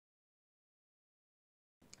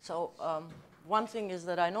So one thing is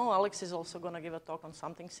that I know Alex is also going to give a talk on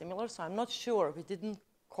something similar, so I'm not sure. We didn't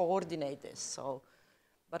coordinate this. So,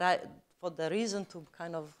 but for the reason to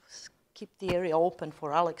kind of keep the area open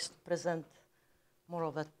for Alex to present more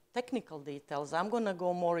of the technical details, I'm going to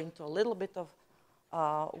go more into a little bit of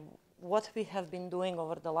what we have been doing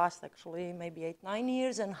over the last actually maybe 8-9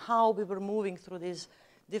 years and how we were moving through these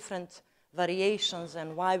different variations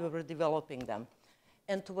and why we were developing them.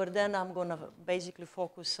 And toward then, I'm going to basically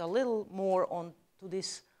focus a little more on to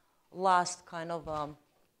this last kind of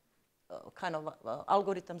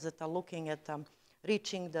algorithms that are looking at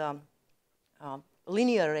reaching the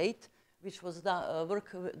linear rate, which was the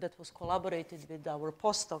work that was collaborated with our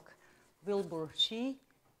postdoc, Wilbur Shee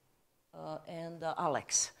and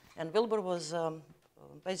Alex. And Wilbur was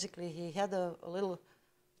basically, he had a little,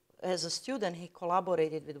 as a student, he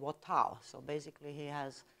collaborated with Watao. So basically, he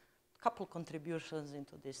has a couple contributions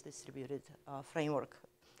into this distributed framework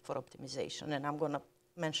for optimization. And I'm going to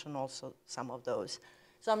mention also some of those.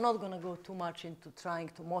 So I'm not going to go too much into trying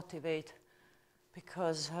to motivate,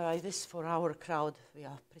 because this for our crowd, we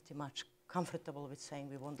are pretty much comfortable with saying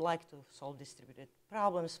we would like to solve distributed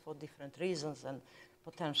problems for different reasons and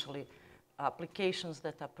potentially applications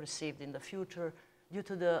that are perceived in the future due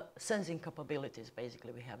to the sensing capabilities,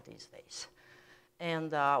 basically, we have these days.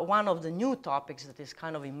 And one of the new topics that is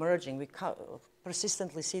kind of emerging, we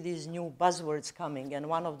persistently see these new buzzwords coming, and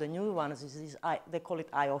one of the new ones is this, they call it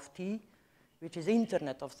I of T, which is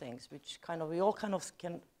Internet of Things, which kind of, we all kind of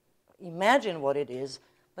can imagine what it is,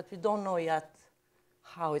 but we don't know yet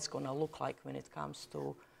how it's going to look like when it comes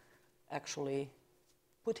to actually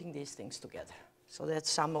putting these things together. So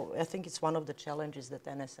that's I think it's one of the challenges that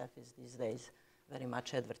NSF is these days very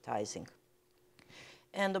much advertising.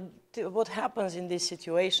 And what happens in these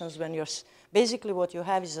situations when you're, basically what you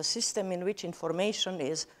have is a system in which information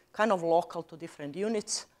is kind of local to different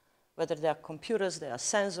units, whether they are computers, they are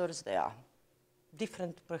sensors, they are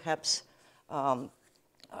different perhaps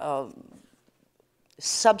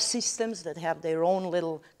subsystems that have their own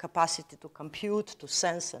little capacity to compute, to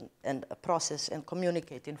sense and process and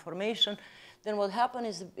communicate information. Then what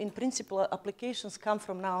happens is, in principle, applications come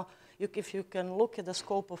from now, if you can look at the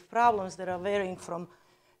scope of problems that are varying from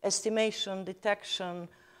estimation, detection,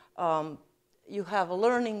 you have a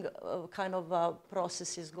learning kind of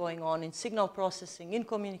processes going on in signal processing, in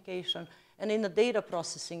communication, and in the data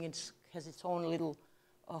processing, it has its own little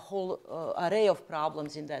whole array of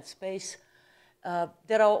problems in that space.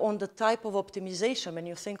 There are on the type of optimization. When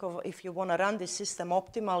you think of if you want to run this system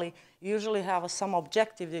optimally, you usually have some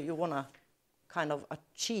objective that you want to kind of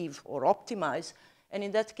achieve or optimize. And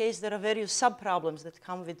in that case, there are various sub-problems that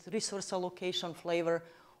come with resource allocation, flavor,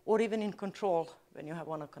 or even in control. When you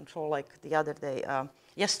want to control, like the other day,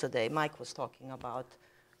 yesterday, Mike was talking about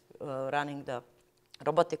running the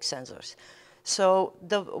robotic sensors. So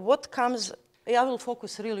what comes, I will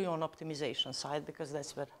focus really on optimization side because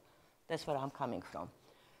that's where I'm coming from.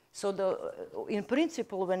 So in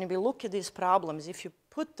principle, when we look at these problems, if you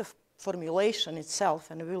put the formulation itself,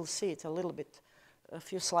 and we'll see it a little bit, a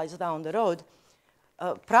few slides down the road,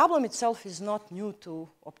 problem itself is not new to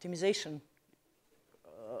optimization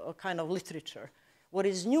kind of literature. What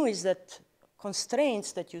is new is that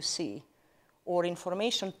constraints that you see or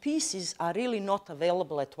information pieces are really not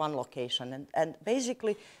available at one location. And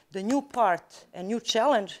basically, the new part and new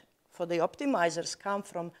challenge for the optimizers come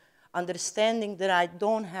from understanding that I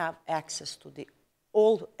don't have access to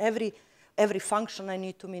every function I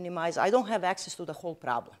need to minimize. I don't have access to the whole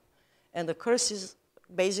problem. And the curse is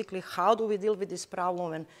basically how do we deal with this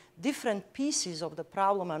problem, and different pieces of the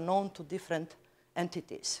problem are known to different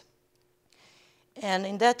entities. And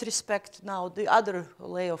in that respect, now the other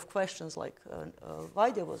layer of questions, like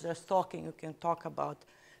Vaidya was just talking, you can talk about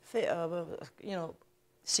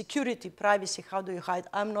security, privacy, how do you hide?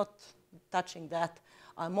 I'm not touching that.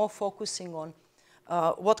 I'm more focusing on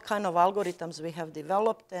what kind of algorithms we have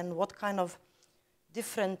developed and what kind of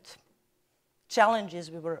different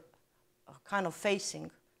challenges we were kind of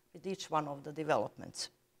facing with each one of the developments.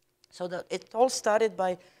 So it all started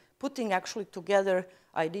by putting actually together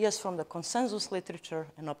ideas from the consensus literature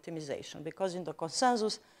and optimization, because in the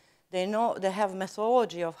consensus, they have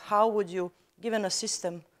methodology of how would you, given a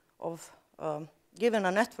system of, given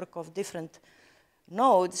a network of different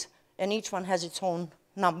nodes, and each one has its own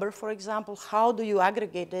number, for example, how do you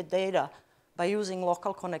aggregate the data by using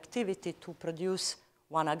local connectivity to produce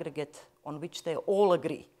one aggregate on which they all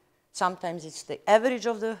agree? Sometimes it's the average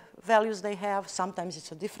of the values they have, sometimes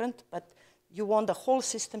it's a different, but you want the whole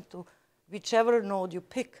system to, whichever node you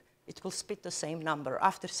pick, it will spit the same number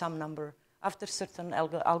after some number, after certain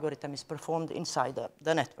algorithm is performed inside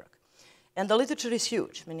the network. And the literature is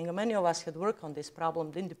huge, meaning many of us had worked on this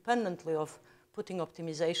problem independently of putting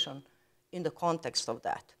optimization in the context of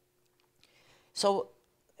that. So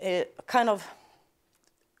a kind of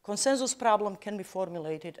consensus problem can be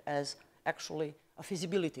formulated as actually a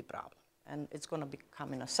feasibility problem. And it's going to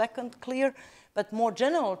become in a second clear. But more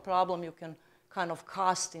general problem you can kind of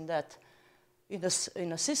cast in that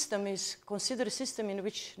in a system is consider a system in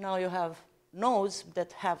which now you have nodes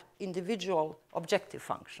that have individual objective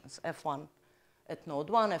functions, F1 at node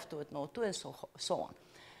 1, F2 at node 2, and so on.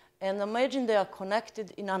 And imagine they are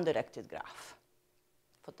connected in undirected graph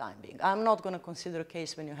for time being. I'm not going to consider a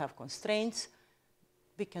case when you have constraints.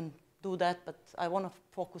 We can do that, but I want to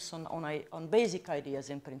focus on basic ideas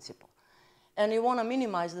in principle. And you want to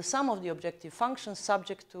minimize the sum of the objective functions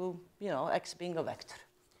subject to, x being a vector,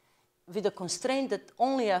 with the constraint that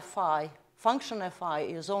only Fi, function Fi,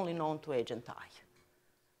 is only known to agent I.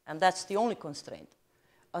 And that's the only constraint.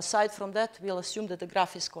 Aside from that, we'll assume that the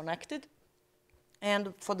graph is connected.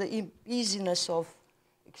 And for the easiness of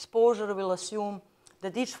exposure, we'll assume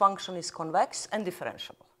that each function is convex and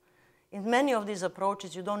differentiable. In many of these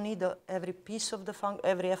approaches, you don't need every piece of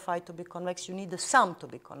every Fi to be convex. You need the sum to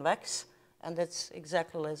be convex. And that's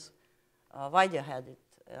exactly as Vaidya had it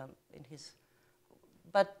in his.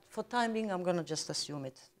 But for time being, I'm going to just assume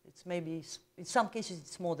it. It's maybe, in some cases,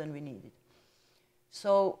 it's more than we needed.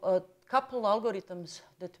 So a couple algorithms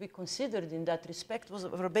that we considered in that respect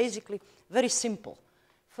were basically very simple.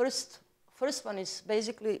 First one is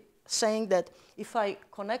basically saying that if I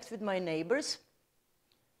connect with my neighbors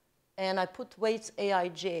and I put weights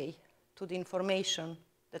Aij to the information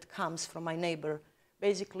that comes from my neighbor,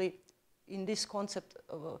 basically in this concept,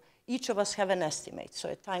 each of us have an estimate. So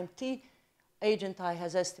at time t, agent I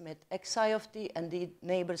has estimate xi of t, and the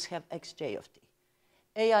neighbors have xj of t.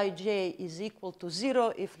 Aij is equal to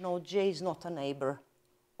 0 if node j is not a neighbor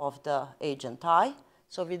of the agent I.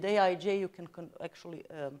 So with Aij, you can actually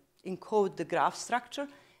encode the graph structure,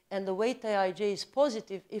 and the weight Aij is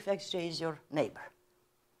positive if xj is your neighbor.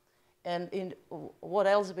 And what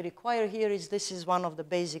else we require here is this is one of the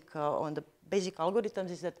basic basic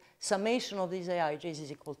algorithms is that summation of these Aij's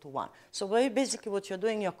is equal to 1. So basically what you're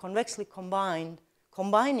doing, you're convexly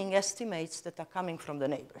combining estimates that are coming from the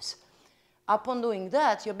neighbors. Upon doing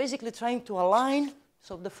that, you're basically trying to align.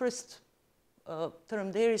 So the first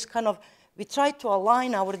term there is kind of, we try to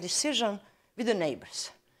align our decision with the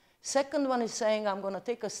neighbors. Second one is saying I'm going to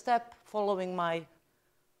take a step following my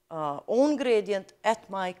own gradient at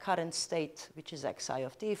my current state, which is xi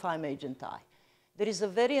of t if I'm agent I. There is a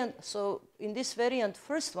variant, so in this variant,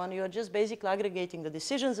 first one, you're just basically aggregating the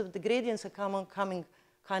decisions of the gradients are coming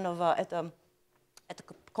kind of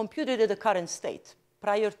computed at the current state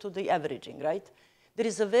prior to the averaging, right? There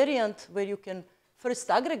is a variant where you can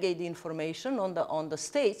first aggregate the information on the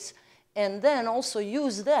states and then also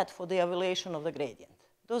use that for the evaluation of the gradient.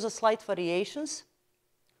 Those are slight variations.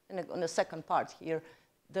 And on the second part here,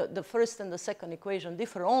 the first and the second equation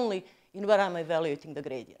differ only in where I'm evaluating the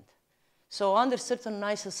gradient. So under certain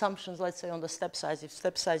nice assumptions, let's say on the step size, if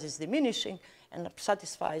step size is diminishing and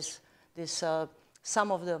satisfies this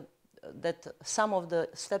sum of the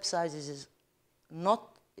step sizes is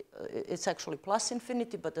not, it's actually plus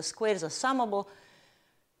infinity, but the squares are summable,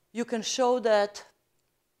 you can show that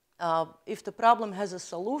if the problem has a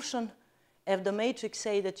solution, if the matrix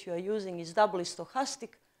say that you are using is doubly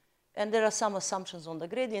stochastic, and there are some assumptions on the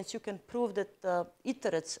gradients, you can prove that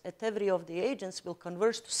iterates at every of the agents will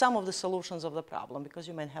converge to some of the solutions of the problem, because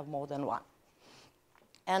you may have more than one.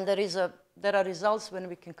 And there are results when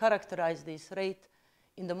we can characterize this rate.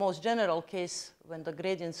 In the most general case, when the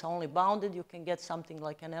gradients are only bounded, you can get something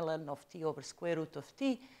like an ln of t over square root of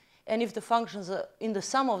t. And if the functions are, in the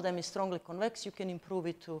sum of them is strongly convex, you can improve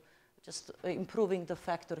it to just improving the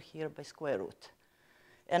factor here by square root.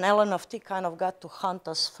 And ln of t kind of got to hunt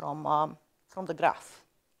us from the graph.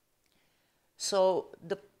 So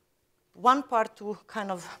the one part to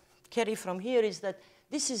kind of carry from here is that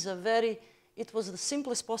this is it was the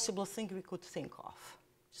simplest possible thing we could think of.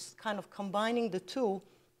 Just kind of combining the two.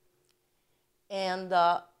 And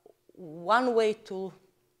one way to,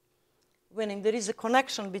 when there is a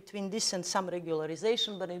connection between this and some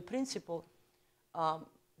regularization, but in principle,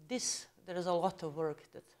 there is a lot of work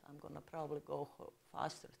that I'm going to probably go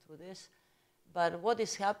faster through this. But what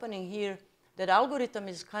is happening here, that algorithm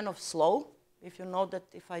is kind of slow. If you know that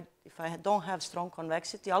if I don't have strong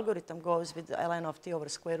convexity, algorithm goes with ln of t over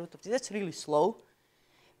square root of t. That's really slow.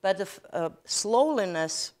 But the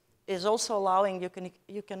slowliness is also allowing,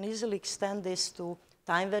 you can easily extend this to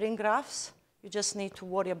time-varying graphs. You just need to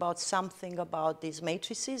worry about something about these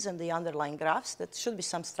matrices and the underlying graphs. That should be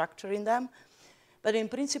some structure in them. But in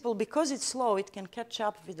principle, because it's slow, it can catch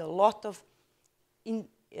up with a lot of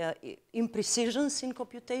imprecisions in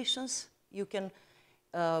computations. You can,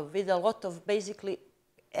 with a lot of basically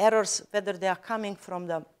errors, whether they are coming from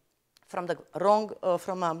the wrong,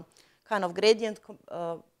 from a kind of gradient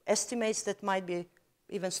estimates that might be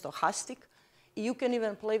even stochastic. You can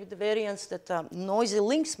even play with the variance that noisy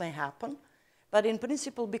links may happen. But in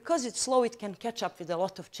principle, because it's slow, it can catch up with a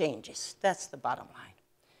lot of changes. That's the bottom line.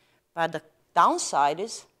 But the downside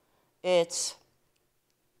is it's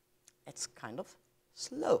kind of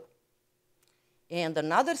slow. And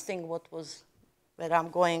another thing where I'm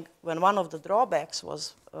going, when one of the drawbacks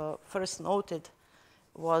was first noted,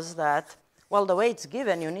 was that, well, the way it's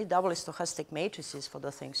given, you need doubly stochastic matrices for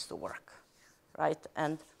the things to work, right?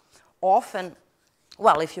 And often,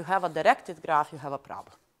 well, if you have a directed graph, you have a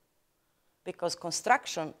problem. Because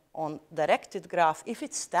construction on directed graph, if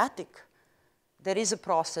it's static, there is a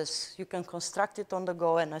process. You can construct it on the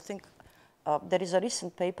go. And I think there is a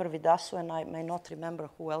recent paper with Asu, and I may not remember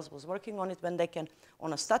who else was working on it, when they can,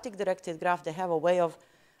 on a static directed graph, they have a way of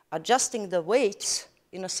adjusting the weights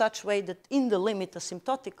in a such way that in the limit,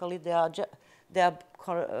 asymptotically, they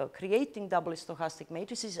are creating doubly stochastic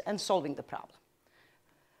matrices and solving the problem.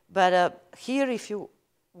 But here,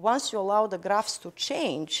 once you allow the graphs to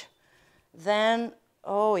change, then,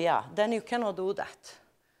 oh yeah, then you cannot do that.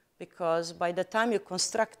 Because by the time you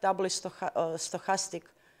construct doubly stochastic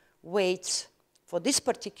weights for this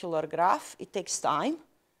particular graph, it takes time.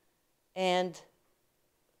 And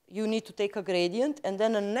you need to take a gradient. And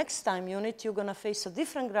then the next time unit, you're going to face a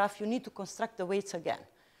different graph. You need to construct the weights again.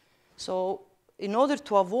 So in order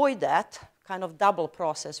to avoid that kind of double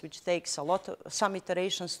process, which takes some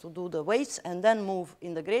iterations to do the weights and then move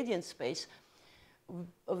in the gradient space,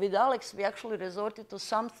 with Alex, we actually resorted to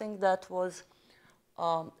something that was,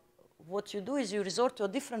 what you do is you resort to a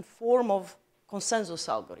different form of consensus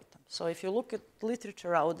algorithm. So if you look at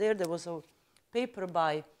literature out there, there was a paper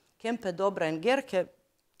by Kempe, Dobra, and Gerke,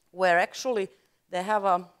 where actually they have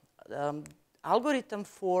an algorithm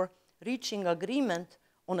for reaching agreement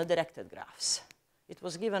on a directed graphs. It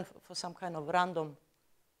was given for some kind of random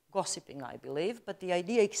gossiping, I believe, but the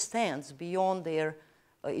idea extends beyond their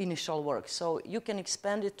initial work. So you can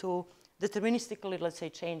expand it to deterministically, let's say,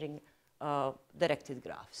 changing directed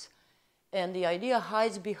graphs. And the idea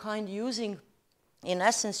hides behind using, in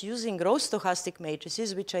essence, using gross stochastic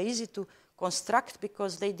matrices, which are easy to construct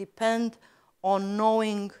because they depend on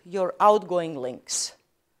knowing your outgoing links,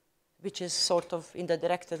 which is sort of, in the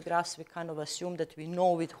directed graphs, we kind of assume that we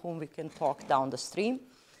know with whom we can talk down the stream.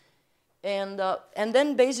 And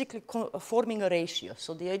then basically forming a ratio.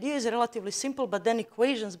 So the idea is relatively simple, but then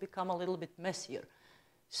equations become a little bit messier.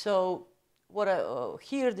 So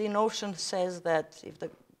here the notion says that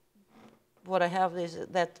what I have is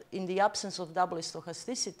that in the absence of doubly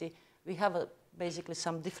stochasticity, we have basically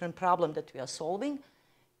some different problem that we are solving.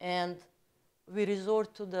 And we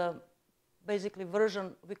resort to the basically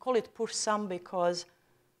version, we call it push sum because,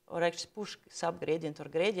 or actually push subgradient or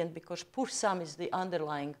gradient, because push sum is the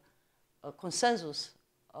underlying consensus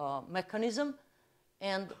mechanism.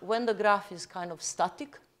 And when the graph is kind of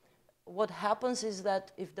static, what happens is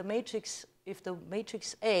that if the matrix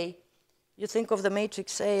A, you think of the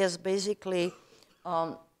matrix A as basically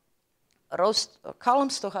a column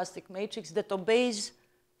stochastic matrix that obeys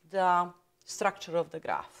the structure of the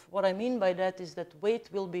graph. What I mean by that is that weight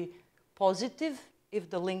will be positive if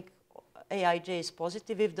the link Aij is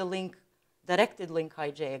positive, if the directed link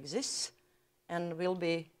ij exists, and will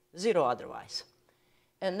be 0 otherwise.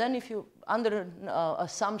 And then if you, under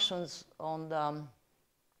assumptions on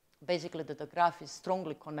basically that the graph is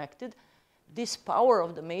strongly connected, this power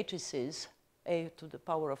of the matrices, A to the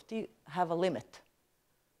power of t, have a limit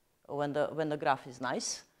when the graph is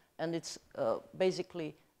nice. And it's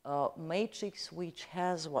basically a matrix which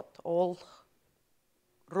has all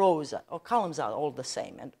rows or columns are all the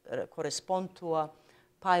same and correspond to a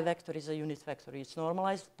pi vector is a unit vector. It's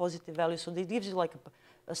normalized, positive value. So it gives you like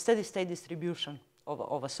a steady state distribution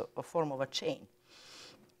of a form of a chain.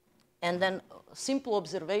 And then a simple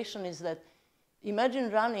observation is that imagine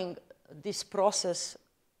running this process,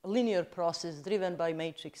 a linear process driven by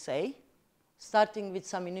matrix A, starting with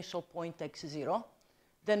some initial point x0.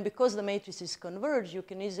 Then because the matrices converge, you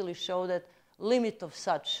can easily show that limit of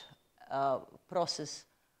such process,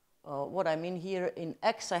 what I mean here, in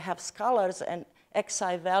x I have scalars and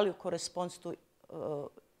xi value corresponds to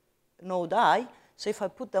node I. So if I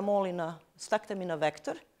put them all stack them in a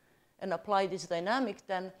vector and apply this dynamic,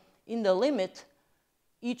 then in the limit,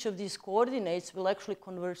 each of these coordinates will actually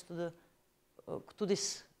converge to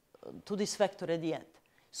this vector at the end.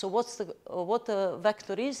 So what the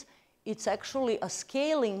vector is it's actually a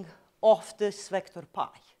scaling of this vector pi,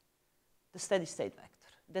 the steady state vector.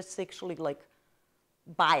 That's actually like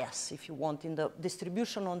bias, if you want, in the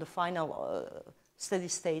distribution on the final steady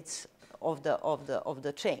states of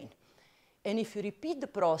the chain. And if you repeat the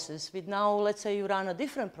process with now, let's say you run a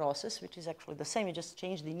different process, which is actually the same, you just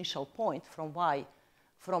change the initial point from y,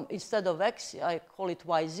 from instead of x, I call it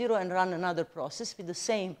y0 and run another process with the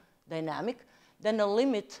same dynamic, then the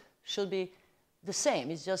limit should be the same.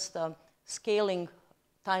 It's just scaling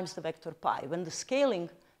times the vector pi. When the scaling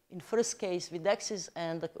in first case with x's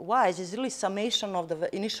and the y's is really summation of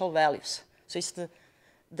the initial values. So it's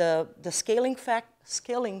the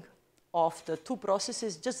scaling of the two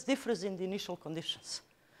processes just differs in the initial conditions.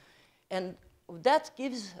 And that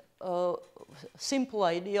gives a simple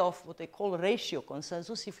idea of what they call ratio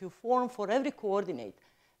consensus. If you form for every coordinate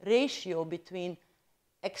ratio between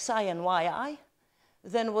xi and yi,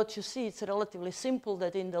 then what you see, it's relatively simple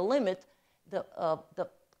that in the limit, the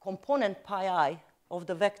component pi I of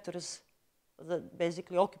the vectors, the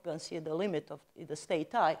basically occupancy at the limit of the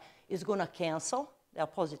state I, is going to cancel. They are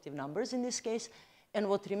positive numbers in this case. And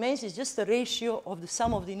what remains is just the ratio of the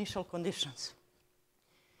sum of the initial conditions.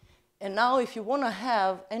 And now if you want to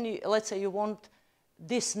have any, let's say you want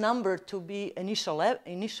this number to be initial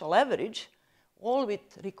average, all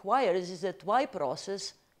it requires is that y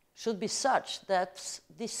process should be such that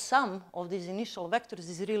this sum of these initial vectors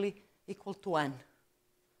is really equal to n.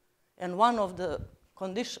 And one of the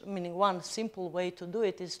condition, meaning one simple way to do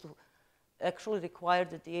it is to actually require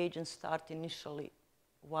that the agents start initially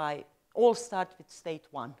all start with state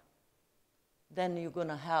 1. Then you're going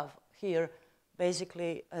to have here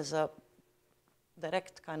basically as a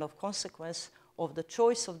direct kind of consequence of the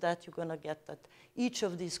choice of that, you're going to get that each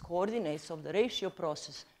of these coordinates of the ratio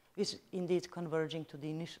process is indeed converging to the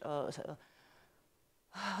initial,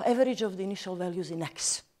 average of the initial values in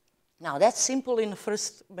x. Now, that's simple in the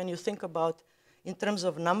first, when you think about in terms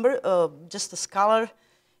of number, just a scalar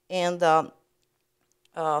and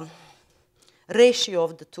ratio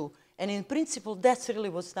of the two. And in principle, that's really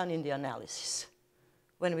what's done in the analysis.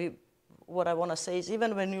 What I want to say is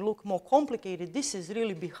even when you look more complicated, this is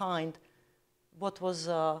really behind what was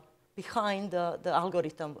behind the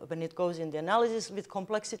algorithm when it goes in the analysis. With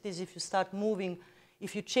complexities, if you start moving,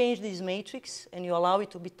 if you change these matrix and you allow it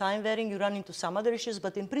to be time varying, you run into some other issues.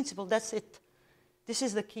 But in principle, that's it. This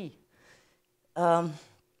is the key. And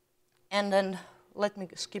then let me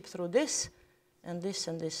skip through this, and this,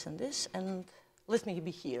 and this, and this, and let me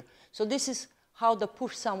be here. So this is how the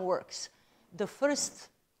push sum works. The first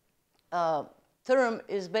term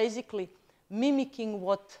is basically mimicking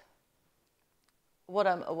what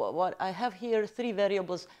I have here, 3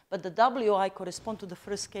 variables, but the wi correspond to the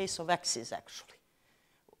first case of x's, actually.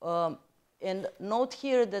 And note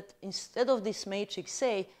here that instead of this matrix,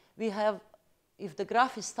 say, we have, if the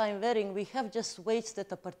graph is time varying, we have just weights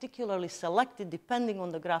that are particularly selected depending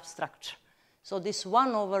on the graph structure. So this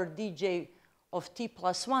 1 over dj of t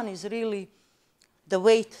plus 1 is really the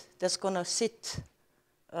weight that's going to sit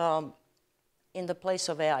in the place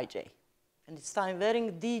of aij. And it's time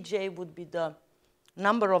varying. dj would be the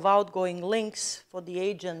number of outgoing links for the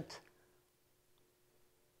agent.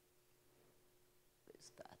 What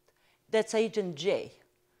is that? That's agent j.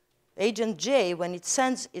 Agent j, when it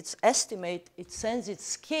sends its estimate, it sends it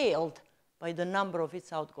scaled by the number of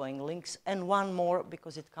its outgoing links, and one more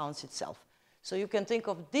because it counts itself. So you can think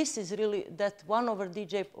of this is really that 1 over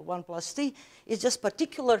dj 1 plus t is just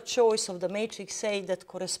particular choice of the matrix A that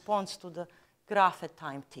corresponds to the graph at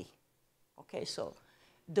time t. Okay, so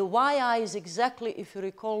the yi is exactly, if you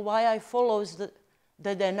recall, yi follows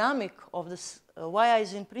the dynamic of this. Yi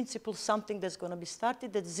is in principle something that's going to be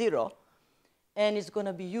started at 0, and it's going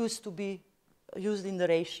to be used in the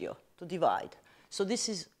ratio to divide. So this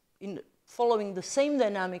is following the same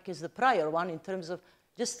dynamic as the prior one in terms of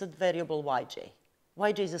just the variable yj.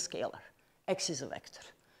 Yj is a scalar. X is a vector.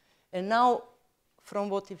 And now, from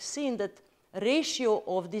what we've seen, that ratio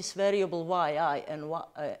of this variable yi and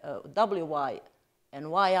wi and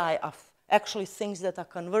yi are actually things that are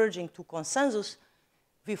converging to consensus.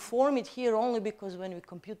 We form it here only because when we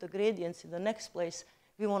compute the gradients in the next place,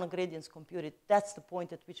 we want the gradients computed. That's the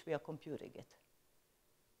point at which we are computing it.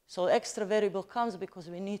 So extra variable comes because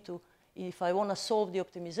we need to, if I want to solve the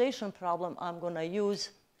optimization problem, I'm going to use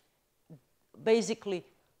basically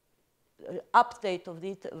update of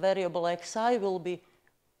the variable xi will be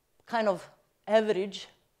kind of average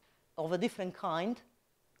of a different kind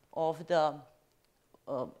of the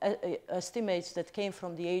estimates that came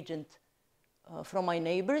from the agent from my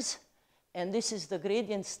neighbors. And this is the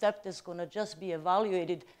gradient step that's going to just be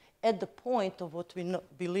evaluated at the point of what we know,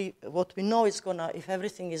 what we know is gonna, if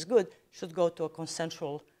everything is good, should go to a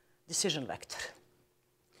consensual decision vector.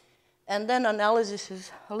 And then analysis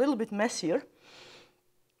is a little bit messier,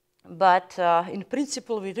 but in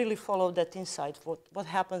principle, we really follow that insight, what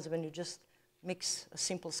happens when you just mix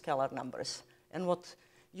simple scalar numbers. And what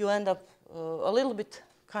you end up a little bit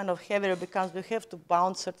kind of heavier because we have to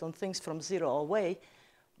bound certain things from zero away.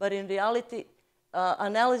 But in reality,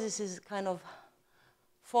 analysis is kind of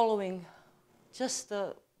following just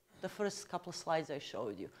the first couple of slides I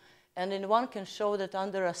showed you. And then one can show that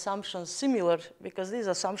under assumptions similar, because these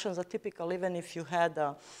assumptions are typical even if you had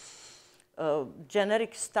a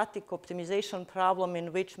generic static optimization problem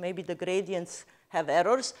in which maybe the gradients have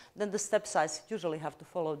errors, then the step size usually have to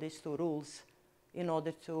follow these two rules in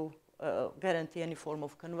order to guarantee any form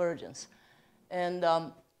of convergence. And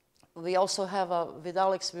we also have, with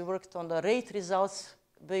Alex, we worked on the rate results.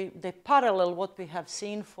 They parallel what we have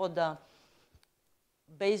seen for the,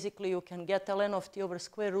 basically you can get ln of t over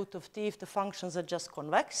square root of t if the functions are just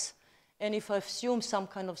convex. And if I assume some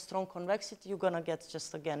kind of strong convexity, you're gonna get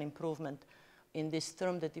just again improvement in this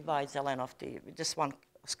term that divides ln of t, just one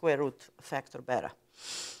square root factor better.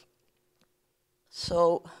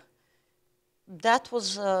 So that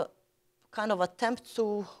was a kind of attempt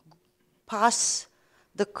to pass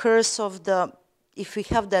the curse of the, if we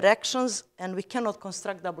have directions and we cannot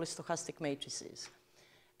construct doubly stochastic matrices.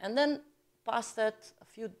 And then past that, a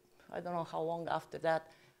few, I don't know how long after that,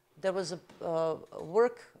 there was a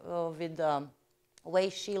work with Wei,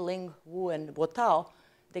 Shi, Ling, Wu, and Wotao.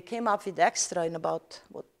 They came up with extra in about,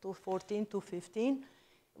 what, 2014, 2015.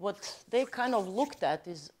 What they kind of looked at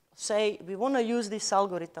is, say, we want to use this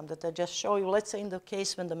algorithm that I just showed you, let's say in the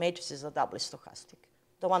case when the matrices are doubly stochastic,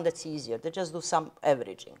 the one that's easier. They just do some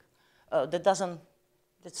averaging. That's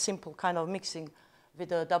simple kind of mixing with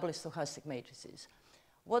the doubly stochastic matrices.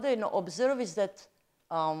 What they observe is that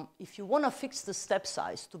if you want to fix the step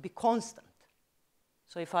size to be constant,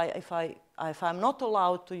 so if I'm not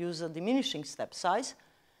allowed to use a diminishing step size,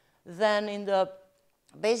 then in the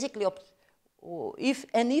basically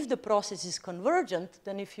if the process is convergent,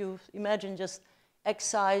 then if you imagine just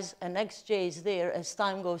xi's and xj is there as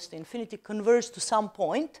time goes to infinity, converge to some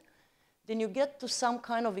point, then you get to some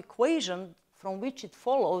kind of equation from which it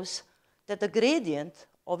follows that the gradient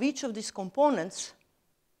of each of these components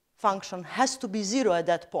function has to be zero at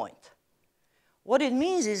that point. What it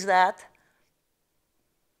means is that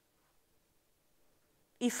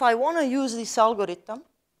if I want to use this algorithm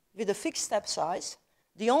with a fixed step size,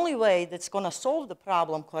 the only way that's going to solve the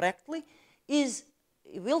problem correctly is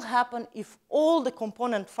it will happen if all the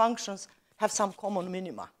component functions have some common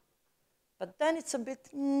minima. But then it's a bit,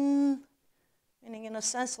 meaning in a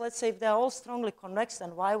sense, let's say if they're all strongly convex,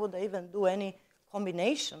 then why would they even do any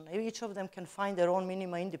combination? Maybe each of them can find their own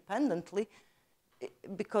minima independently,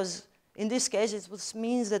 because in this case, it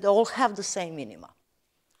means that they all have the same minima.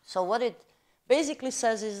 So what it basically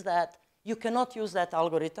says is that you cannot use that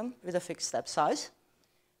algorithm with a fixed step size.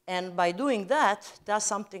 And by doing that, does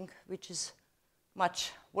something which is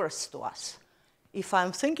much worse to us. If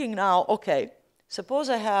I'm thinking now, OK, suppose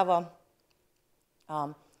I have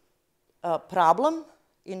a problem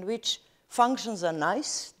in which functions are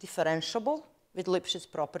nice, differentiable, with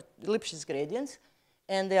Lipschitz gradients,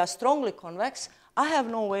 and they are strongly convex, I have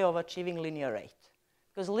no way of achieving linear rate.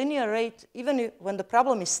 Because linear rate, even when the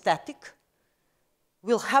problem is static,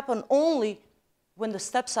 will happen only when the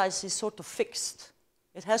step size is sort of fixed.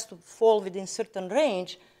 It has to fall within certain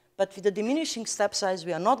range, but with the diminishing step size,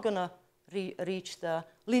 we are not going to reach the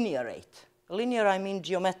linear rate. Linear, I mean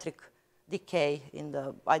geometric decay in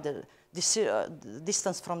the either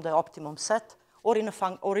distance from the optimum set or in a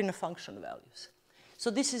function values. So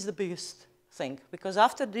this is the biggest thing, because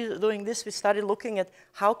after doing this, we started looking at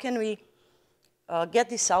how can we get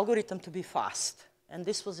this algorithm to be fast. And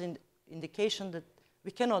this was an indication that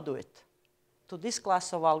we cannot do it. To this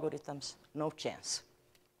class of algorithms, no chance.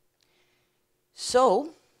 So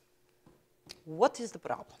what is the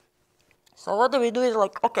problem? So what do we do is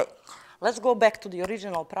like, OK, let's go back to the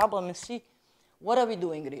original problem and see what are we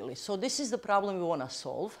doing really. So this is the problem we want to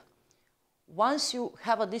solve. Once you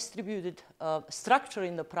have a distributed structure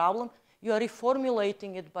in the problem, you are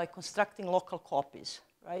reformulating it by constructing local copies,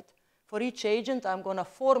 right? For each agent, I'm going to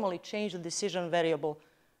formally change the decision variable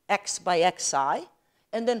x by xi,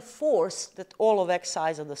 and then force that all of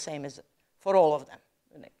xi's are the same as for all of them.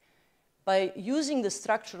 By using the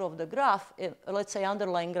structure of the graph, let's say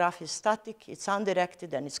underlying graph is static, it's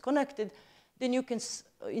undirected, and it's connected, then you can,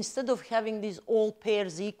 instead of having these all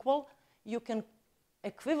pairs equal, you can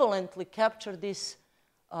equivalently capture this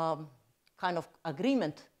kind of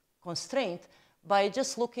agreement constraint by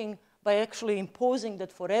just looking, by actually imposing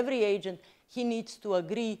that for every agent, he needs to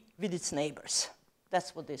agree with its neighbors.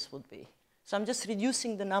 That's what this would be. So I'm just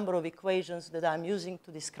reducing the number of equations that I'm using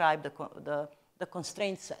to describe the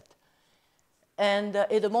constraint set. And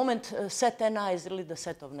at the moment, set Ni is really the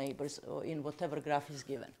set of neighbors in whatever graph is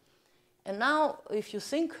given. And now, if you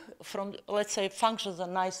think from, let's say, functions are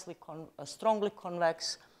nicely, strongly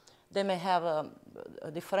convex, they may have a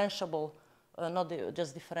differentiable, not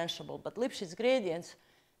just differentiable, but Lipschitz gradients,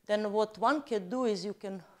 then what one can do is you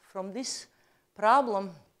can, from this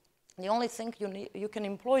problem, the only thing you can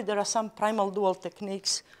employ, there are some primal dual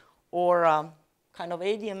techniques or kind of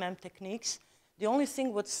ADMM techniques. The only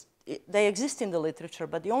thing they exist in the literature,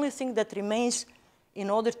 but the only thing that remains in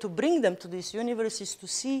order to bring them to this universe is to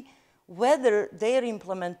see whether their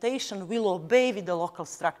implementation will obey with the local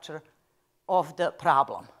structure of the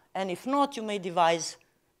problem. And if not, you may devise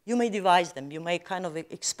them. You may kind of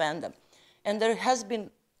expand them. And there has been,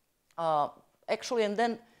 actually, and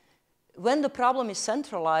then when the problem is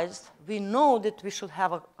centralized, we know that we should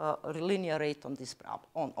have a linear rate on this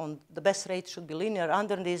problem. The best rate should be linear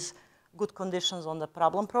under these good conditions on the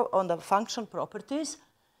problem, on the function properties.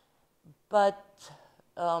 But,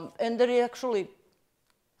 and there actually,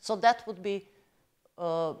 so that would be,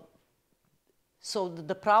 so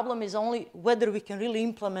the problem is only whether we can really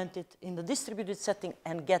implement it in the distributed setting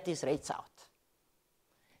and get these rates out.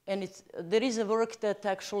 And there is a work that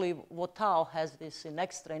actually, Wotao has this in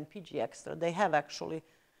Extra and PG Extra. They have actually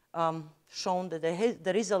shown that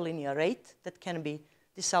there is a linear rate that can be,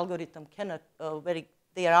 this algorithm cannot,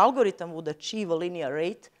 their algorithm would achieve a linear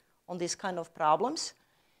rate on these kind of problems.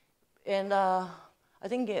 And I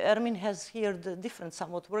think Ermin has here the different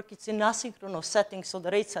somewhat work. It's in asynchronous settings, so the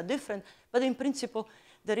rates are different. But in principle,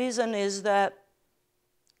 the reason is that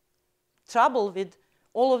trouble with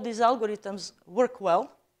all of these algorithms work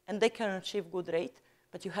well, and they can achieve good rate,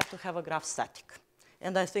 but you have to have a graph static.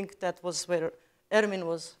 And I think that was where Ermin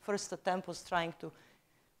was, first attempt was trying to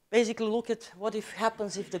basically look at what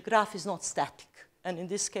happens if the graph is not static. And in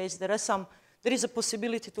this case, there is a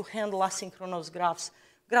possibility to handle asynchronous graphs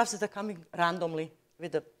that are coming randomly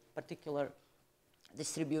with a particular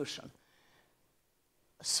distribution.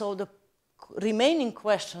 So the remaining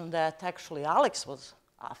question that actually Alex was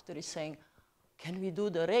after is saying, can we do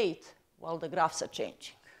the rate while the graphs are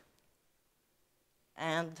changing?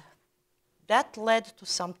 And that led to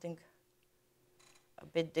something a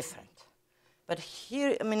bit different. But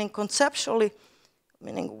here, meaning conceptually,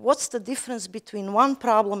 meaning what's the difference between one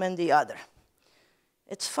problem and the other?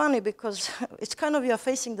 It's funny because it's kind of you're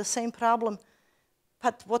facing the same problem,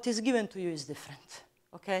 but what is given to you is different,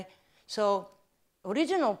 okay? So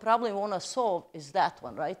original problem you want to solve is that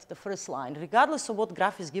one, right? The first line. Regardless of what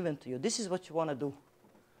graph is given to you, this is what you want to do.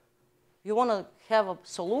 You want to have a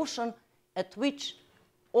solution at which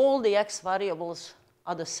all the x variables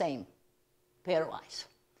are the same, pairwise.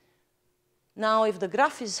 Now, if the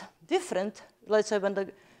graph is different, let's say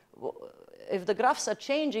if the graphs are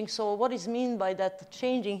changing, so what is meant by that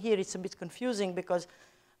changing here? It's a bit confusing because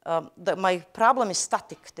my problem is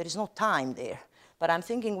static. There is no time there. But I'm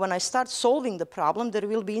thinking when I start solving the problem, there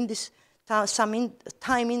will be in this some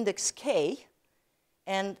time index k,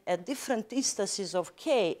 and at different instances of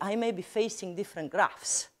k, I may be facing different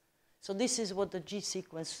graphs. So this is what the G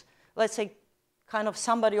sequence, let's say, kind of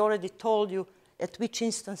somebody already told you at which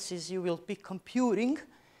instances you will be computing,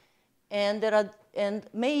 and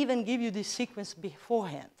may even give you this sequence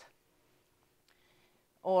beforehand,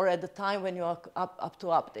 or at the time when you are up to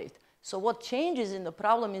update. So what changes in the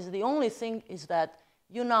problem is the only thing is that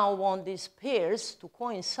you now want these pairs to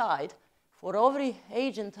coincide for every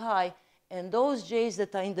agent I and those J's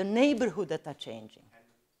that are in the neighborhood that are changing.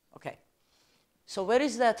 Okay. So where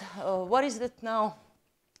is that? What is that now?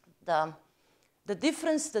 The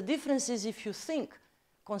difference is if you think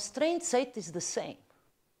constraint set is the same.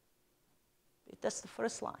 That's the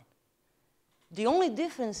first line. The only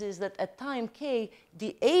difference is that at time k,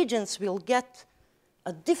 the agents will get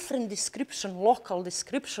a different description, local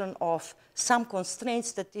description of some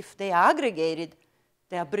constraints that if they are aggregated,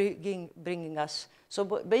 they are bringing us. So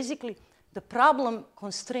basically, the problem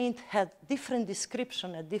constraint had different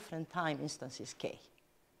description at different time instances k.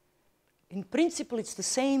 In principle, it's the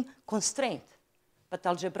same constraint, but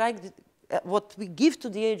algebraic, what we give to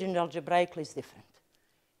the agent algebraically is different.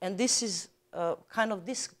 And this is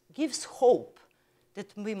this gives hope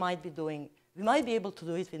that we might be able to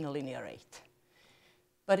do it in a linear rate.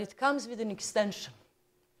 But it comes with an extension.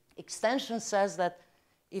 Extension says that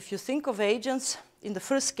if you think of agents, in the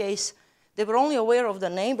first case, they were only aware of the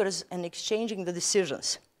neighbors and exchanging the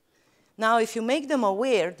decisions. Now, if you make them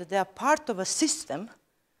aware that they are part of a system,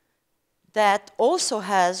 that also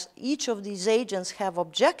has, each of these agents have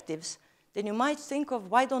objectives, then you might think of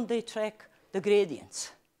why don't they track the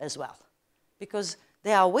gradients as well? Because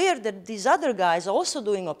they are aware that these other guys are also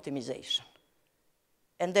doing optimization.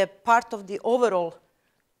 And they're part of the overall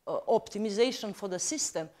optimization for the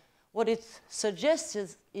system. What it suggests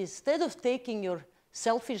is instead of taking your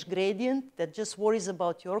selfish gradient that just worries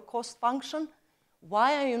about your cost function,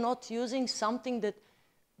 why are you not using something that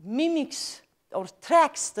mimics or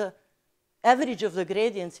tracks the average of the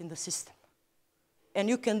gradients in the system? And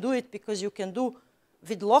you can do it because you can do,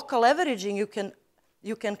 with local averaging, you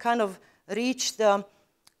can kind of reach the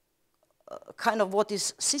kind of what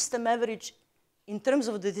is system average. In terms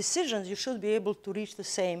of the decisions, you should be able to reach the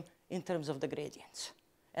same in terms of the gradients.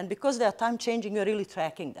 And because they are time changing, you're really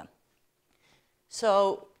tracking them.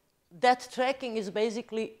 So that tracking is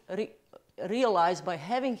basically realized by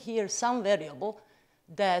having here some variable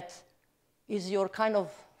that is your kind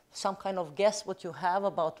of, some kind of guess what you have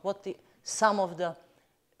about what the sum of the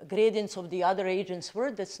gradients of the other agents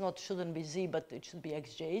were. That's not, shouldn't be z, but it should be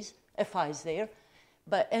xj's. Fi is there.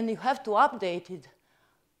 And you have to update it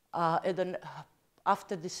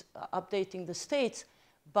after this updating the states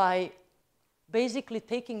by basically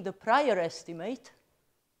taking the prior estimate,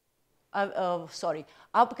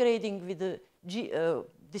 upgrading with the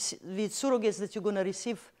with surrogates that you're going to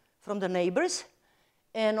receive from the neighbors,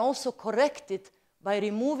 and also correct it by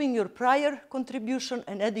removing your prior contribution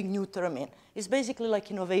and adding new term in. It's basically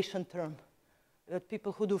like innovation term.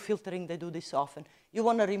 People who do filtering, they do this often. You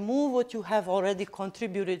want to remove what you have already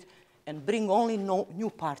contributed and bring only new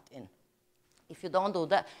part in. If you don't do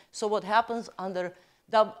that, so what happens under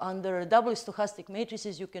doubly stochastic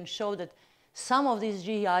matrices, you can show that some of these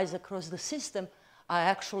GIs across the system are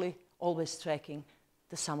actually always tracking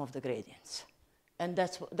the sum of the gradients. And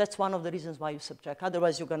that's one of the reasons why you subtract.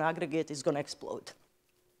 Otherwise, you're going to aggregate, it's going to explode.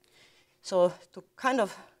 So to kind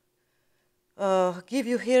of give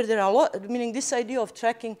you here, there are a lot, meaning this idea of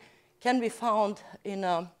tracking can be found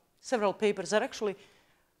in several papers that actually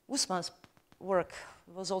Usman's work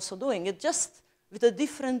was also doing it, just with a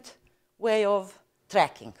different way of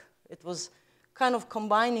tracking. It was kind of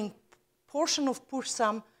combining portion of push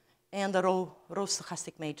sum and the row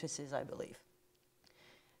stochastic matrices, I believe.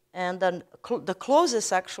 And then the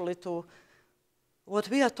closest actually to what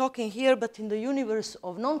we are talking here, but in the universe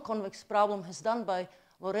of non-convex problem, is done by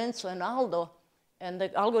Lorenzo and Aldo, and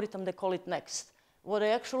the algorithm, they call it NEXT. What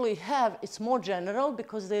they actually have, it's more general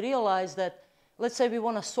because they realize that, let's say we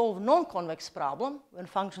want to solve non-convex problem when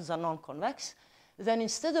functions are non-convex, then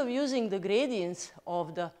instead of using the gradients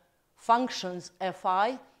of the functions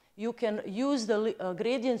fi, you can use the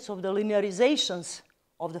gradients of the linearizations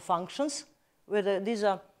of the functions, where these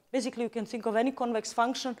are, basically you can think of any convex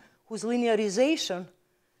function whose linearization,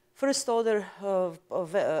 first order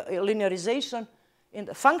linearization in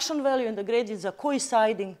the function value and the gradients are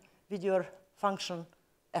coinciding with your function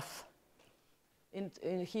f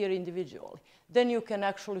here individually. Then you can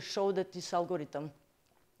actually show that this algorithm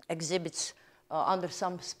exhibits under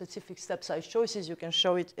some specific step-size choices, you can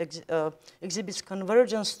show it exhibits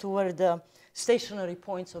convergence toward the stationary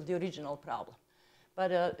points of the original problem.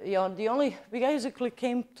 But we basically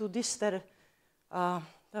came to this that,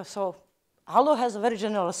 so Aldo has a very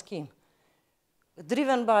general scheme,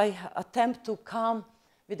 driven by attempt to come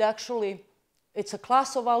with actually, it's a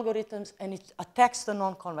class of algorithms and it attacks the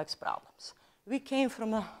non-convex problems. We came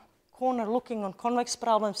from a corner looking on convex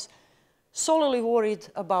problems, solely worried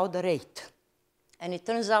about the rate. And it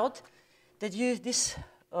turns out that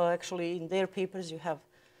actually in their papers, you have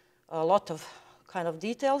a lot of kind of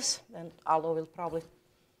details, and Aldo will probably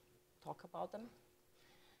talk about them.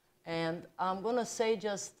 And I'm going to say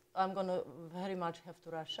I'm going to very much have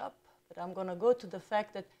to rush up, but I'm going to go to the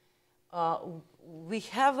fact that we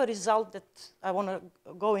have a result that I want to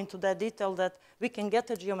go into that detail, that we can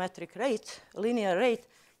get a geometric rate, a linear rate,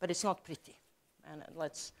 but it's not pretty. And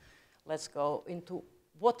let's go into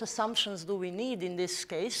what assumptions do we need in this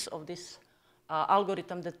case of this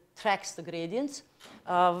algorithm that tracks the gradients.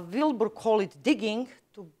 Wilbur called it digging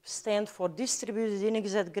to stand for distributed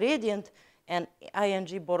inexact gradient, and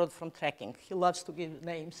ing borrowed from tracking. He loves to give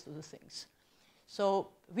names to the things. So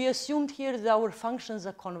we assumed here that our functions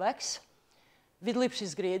are convex with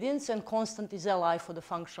Lipschitz gradients, and constant is Li for the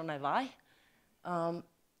function Fi.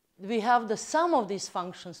 We have the sum of these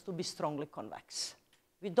functions to be strongly convex.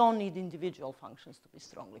 We don't need individual functions to be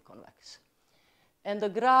strongly convex. And the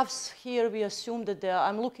graphs here, we assume that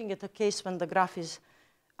I'm looking at a case when the graph is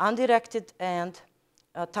undirected and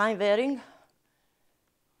time varying.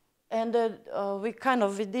 And we kind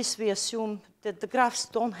of, with this, we assume that the graphs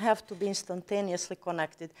don't have to be instantaneously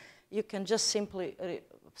connected. You can just simply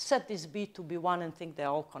set this B to be 1 and think they're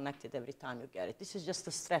all connected every time you get it. This is just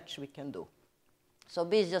a stretch we can do. So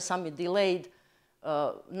B is just some delayed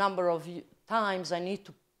number of times I need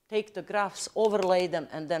to take the graphs, overlay them,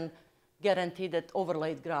 and then guarantee that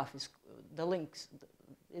overlaid graph is the links.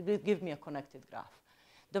 It will give me a connected graph.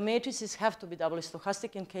 The matrices have to be doubly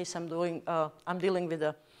stochastic in case I'm dealing with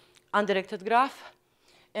an undirected graph.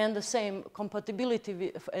 And the same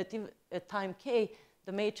compatibility at time k,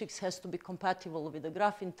 the matrix has to be compatible with the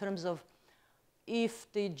graph in terms of if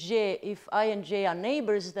I and j are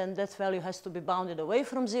neighbors, then that value has to be bounded away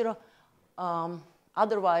from 0.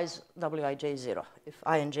 Otherwise, wij is 0, if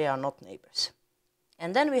I and j are not neighbors.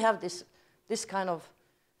 And then we have this kind of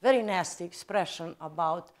very nasty expression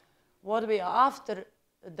about what we are after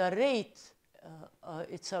the rate.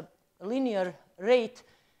 It's a linear rate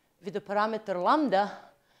with the parameter lambda,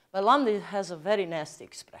 but lambda has a very nasty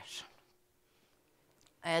expression.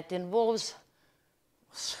 It involves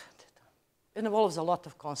a lot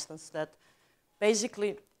of constants that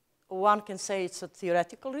basically one can say it's a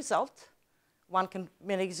theoretical result. One can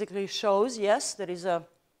basically shows, yes, there is a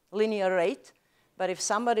linear rate, but if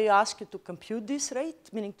somebody asks you to compute this rate,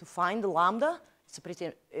 meaning to find the lambda, it's a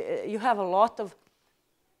pretty, you have a lot of,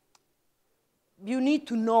 you need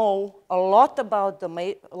to know a lot about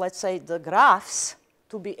the, let's say, the graphs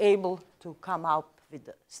to be able to come up with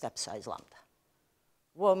the step size lambda.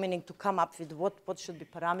 Well, meaning to come up with what should be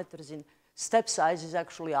parameters in step size is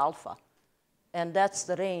actually alpha. And that's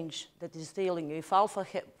the range that is telling you. If alpha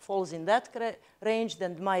falls in that range,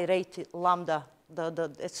 then my rate lambda,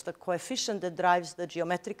 it's the coefficient that drives the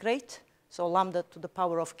geometric rate. So lambda to the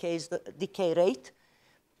power of k is the decay rate.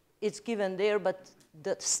 It's given there, but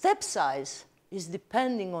the step size is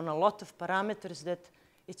depending on a lot of parameters that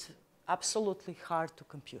it's absolutely hard to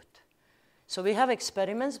compute. So we have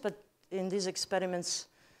experiments, but in these experiments,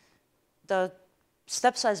 the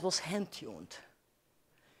step size was hand-tuned.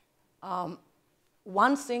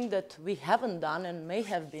 One thing that we haven't done and may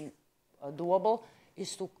have been doable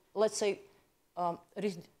is to, let's say,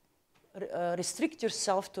 restrict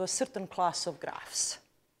yourself to a certain class of graphs,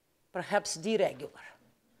 perhaps deregular,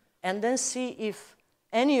 and then see if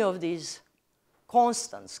any of these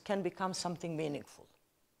constants can become something meaningful.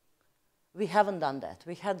 We haven't done that.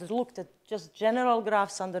 We had looked at just general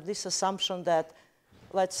graphs under this assumption that,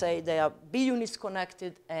 let's say, they are B units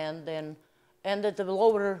connected, and that the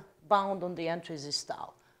lower bound on the entries is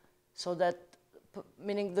tau. So that,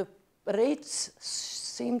 meaning the rates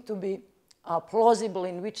seem to be plausible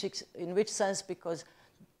in which sense, because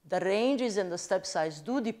the ranges and the step size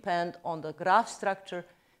do depend on the graph structure,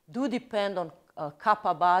 do depend on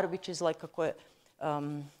kappa bar, which is like a,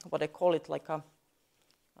 what I call it, like a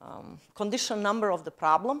condition number of the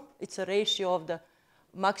problem. It's a ratio of the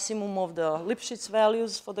maximum of the Lipschitz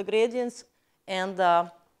values for the gradients and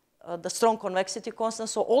the strong convexity constant.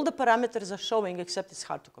 So all the parameters are showing, except it's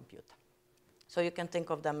hard to compute. So you can think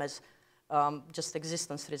of them as just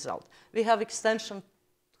existence result. We have extension.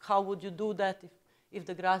 How would you do that if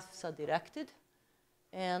the graphs are directed?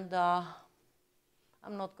 And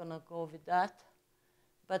I'm not going to go with that.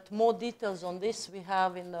 But more details on this we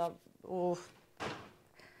have in the,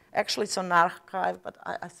 actually it's on archive, but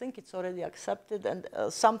I think it's already accepted, and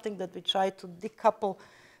something that we try to decouple,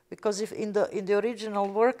 because if in the original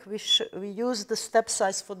work we use the step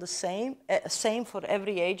size for the same for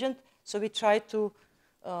every agent. So we try to,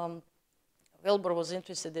 Wilbur was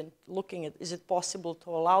interested in looking at, is it possible to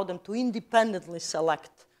allow them to independently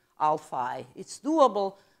select alpha I? It's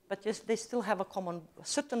doable, but yes, they still have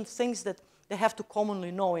certain things that they have to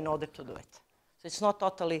commonly know in order to do it. So it's not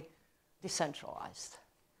totally decentralized.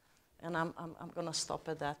 And I'm going to stop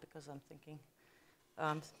at that because I'm thinking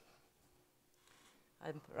I'm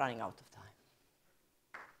running out of time.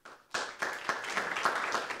 I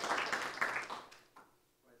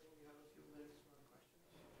think we have a few minutes for questions.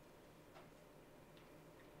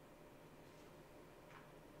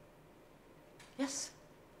 Yes?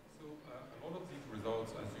 So a lot of these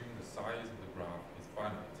results assume the size of the graph is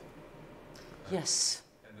finite. Yes.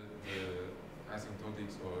 And the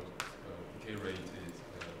asymptotics or decay rate is,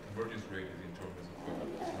 convergence rate is in terms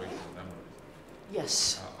of rational numbers.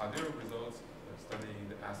 Yes. Are there results studying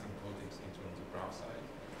the asymptotics in terms of graph size?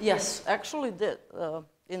 Yes, actually,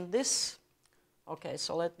 in this, okay,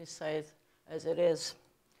 so let me say it as it is.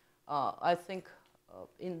 I think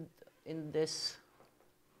in this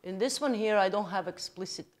one here, I don't have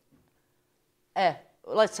explicit,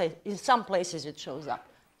 let's say in some places it shows up.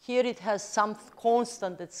 Here it has some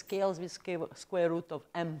constant that scales with square root of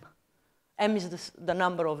m. M is the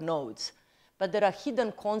number of nodes. But there are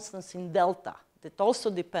hidden constants in delta that also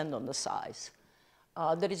depend on the size.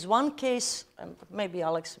 There is one case, and maybe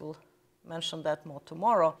Alex will mention that more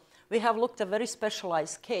tomorrow. We have looked at a very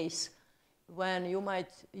specialized case when you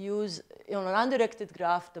might use, in an undirected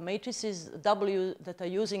graph, the matrices W that are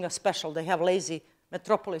using a special, they have lazy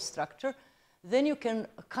metropolis structure. Then you can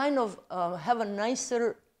kind of have a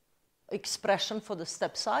nicer expression for the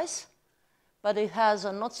step size, but it has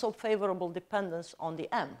a not so favorable dependence on the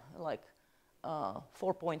M, like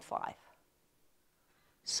 4.5.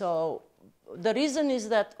 So the reason is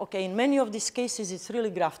that, okay, in many of these cases, it's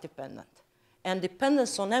really graph dependent. And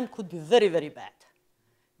dependence on M could be very, very bad.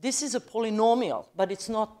 This is a polynomial, but it's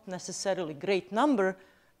not necessarily a great number,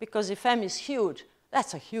 because if M is huge,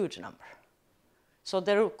 that's a huge number. So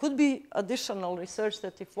there could be additional research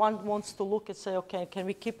that if one wants to look and say, okay, can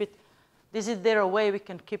we keep it? Is there a way we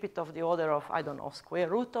can keep it of the order of, I don't know, square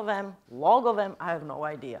root of M, log of M? I have no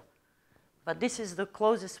idea. But this is the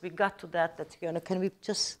closest we got to that, can we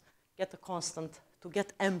just get a constant to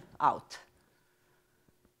get M out?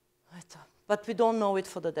 But we don't know it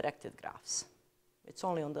for the directed graphs. It's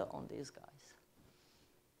only on these guys.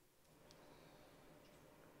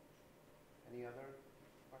 Any other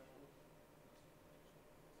questions?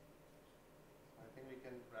 I think we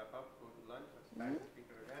can wrap up, go to lunch. Let's thank the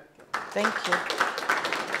speaker again. Thank you.